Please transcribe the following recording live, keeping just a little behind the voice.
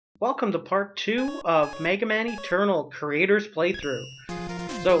Welcome to part 2 of Mega Man Eternal Creator's Playthrough.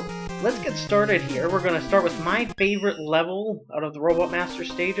 So, let's get started here. We're going to start with my favorite level out of the Robot Master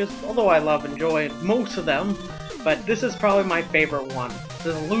stages, although I enjoy most of them, but this is probably my favorite one.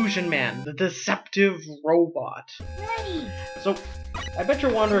 The Illusion Man, the deceptive robot. Ready. So, I bet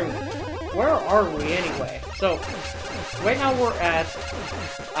you're wondering, where are we anyway? So, right now we're at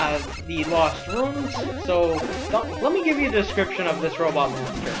the Lost Rooms, so let me give you a description of this Robot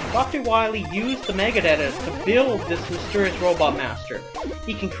Master. Dr. Wily used the Mega Data to build this mysterious Robot Master.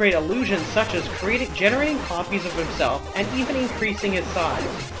 He can create illusions such as generating copies of himself and even increasing his size.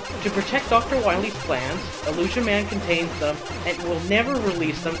 To protect Dr. Wily's plans, Illusion Man contains them and will never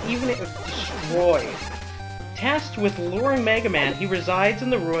release them even if destroyed. Tasked with luring Mega Man, he resides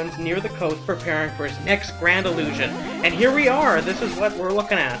in the ruins near the coast preparing for his next grand illusion. And here we are! This is what we're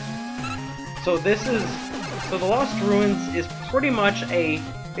looking at. So the Lost Ruins is pretty much it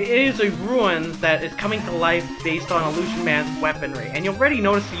is a ruin that is coming to life based on Illusion Man's weaponry. And you'll already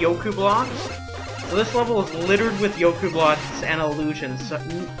notice the Yoku blocks. So this level is littered with Yoku blocks and illusions. So,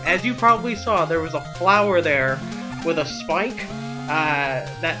 as you probably saw, there was a flower there with a spike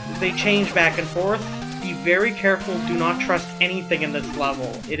that they change back and forth. Be very careful, do not trust anything in this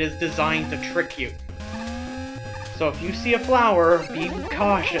level. It is designed to trick you. So if you see a flower, be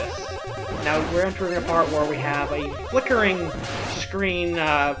cautious. Now we're entering a part where we have a flickering screen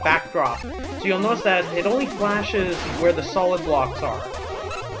backdrop. So you'll notice that it only flashes where the solid blocks are.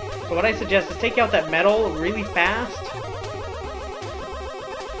 So what I suggest is take out that metal really fast.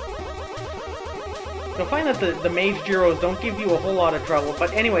 You'll find that the Mage Gyros don't give you a whole lot of trouble,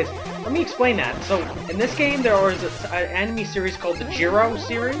 but anyways, let me explain that. So, in this game, there is an anime series called the Gyro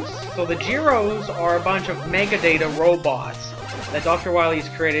series. So, the Gyros are a bunch of Mega Data robots that Dr. Wily's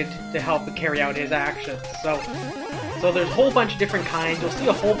created to help carry out his actions. So there's a whole bunch of different kinds. You'll see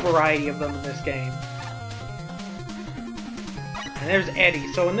a whole variety of them in this game. And there's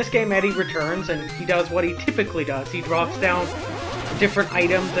Eddie. So, in this game, Eddie returns, and he does what he typically does. He drops down different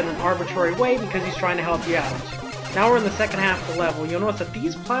items in an arbitrary way because he's trying to help you out. Now we're in the second half of the level. You'll notice that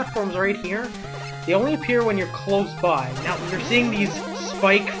these platforms right here, they only appear when you're close by. Now you're seeing these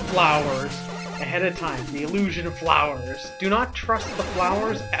spike flowers ahead of time, the illusion flowers. Do not trust the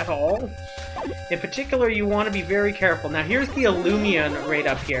flowers at all. In particular, you want to be very careful. Now here's the Illumion right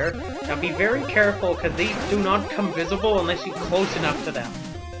up here. Now be very careful because they do not come visible unless you're close enough to them.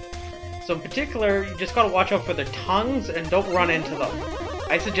 So in particular, you just gotta watch out for their tongues and don't run into them.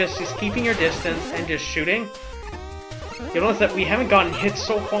 I suggest just keeping your distance and just shooting. You'll notice that we haven't gotten hit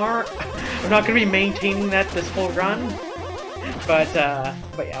so far. I'm not gonna be maintaining that this whole run. But yeah,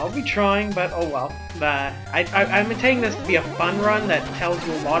 I'll be trying, but oh well. I'm intending this to be a fun run that tells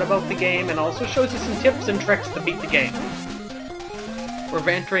you a lot about the game and also shows you some tips and tricks to beat the game. We're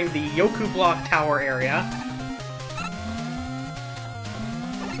entering the Yoku Block Tower area.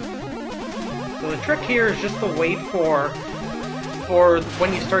 So the trick here is just to wait for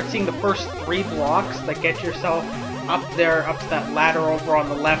when you start seeing the first 3 blocks that get yourself up there, up to that ladder over on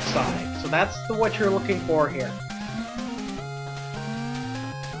the left side. So that's what you're looking for here.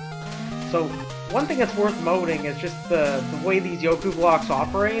 So one thing that's worth noting is just the way these Yoku blocks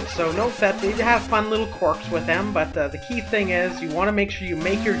operate. So note that they have fun little quirks with them, but the key thing is you want to make sure you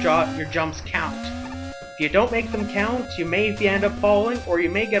make your jumps count. If you don't make them count, you may end up falling, or you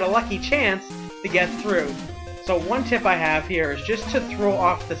may get a lucky chance to get through. So one tip I have here is just to throw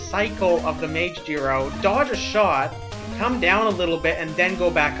off the cycle of the Mage Gyro, dodge a shot, come down a little bit, and then go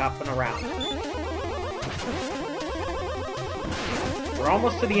back up and around. We're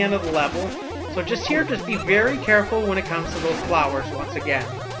almost to the end of the level, so just be very careful when it comes to those flowers once again.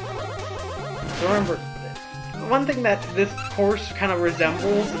 So remember, one thing that this course kind of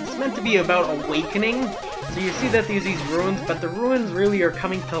resembles, it's meant to be about awakening. So you see that these ruins, but the ruins really are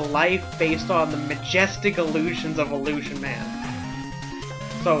coming to life based on the majestic illusions of Illusion Man.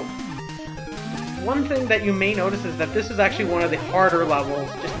 So, one thing that you may notice is that this is actually one of the harder levels,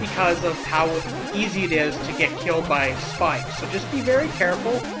 just because of how easy it is to get killed by spikes. So just be very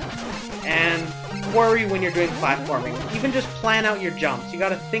careful, and worry when you're doing platforming. Even just plan out your jumps. You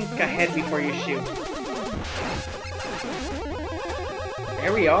gotta think ahead before you shoot.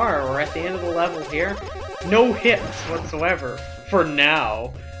 There we are, we're at the end of the level here. No hits whatsoever, for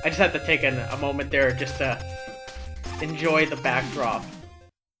now. I just had to take a moment there just to enjoy the backdrop.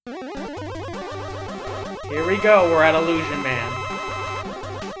 Here we go, we're at Illusion Man.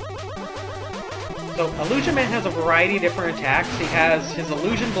 So, Illusion Man has a variety of different attacks. He has his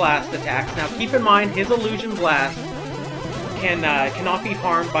Illusion Blast attacks. Now keep in mind, his Illusion Blast cannot be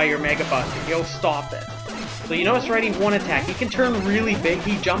harmed by your Mega Buster. He'll stop it. So you notice already one attack. He can turn really big.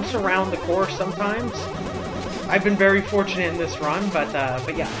 He jumps around the course sometimes. I've been very fortunate in this run, but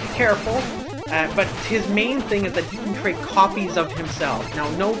yeah, be careful. But his main thing is that he can create copies of himself. Now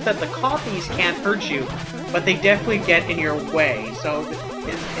note that the copies can't hurt you, but they definitely get in your way. So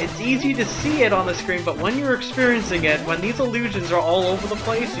it's easy to see it on the screen, but when you're experiencing it, when these illusions are all over the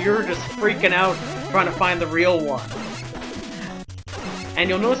place, you're just freaking out trying to find the real one. And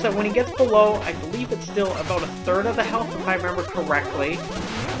you'll notice that when he gets below, I believe it's still about a third of the health, if I remember correctly,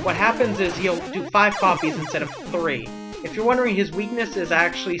 what happens is he'll do 5 copies instead of 3. If you're wondering, his weakness is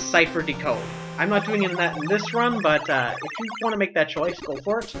actually Cipher Decode. I'm not doing that in this run, but if you want to make that choice, go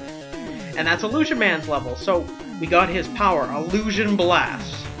for it. And that's Illusion Man's level, so we got his power, Illusion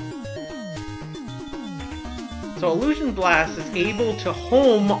Blast. So Illusion Blast is able to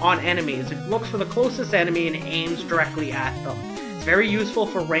home on enemies. It looks for the closest enemy and aims directly at them. It's very useful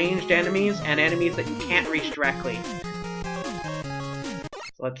for ranged enemies and enemies that you can't reach directly.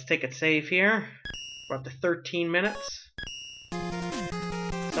 So let's take a save here. We're up to 13 minutes.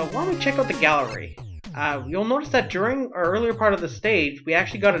 So why don't we check out the gallery? You'll notice that during our earlier part of the stage, we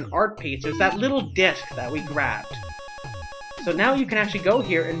actually got an art piece. There's that little disc that we grabbed. So now you can actually go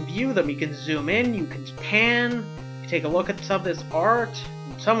here and view them. You can zoom in, you can pan, you take a look at some of this art.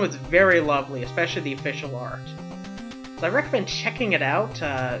 Some of it's very lovely, especially the official art. So I recommend checking it out.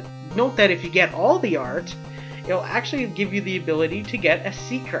 Note that if you get all the art, it'll actually give you the ability to get a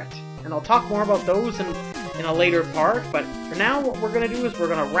secret. And I'll talk more about those in a later part, but for now what we're going to do is we're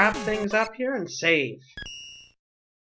going to wrap things up here and save.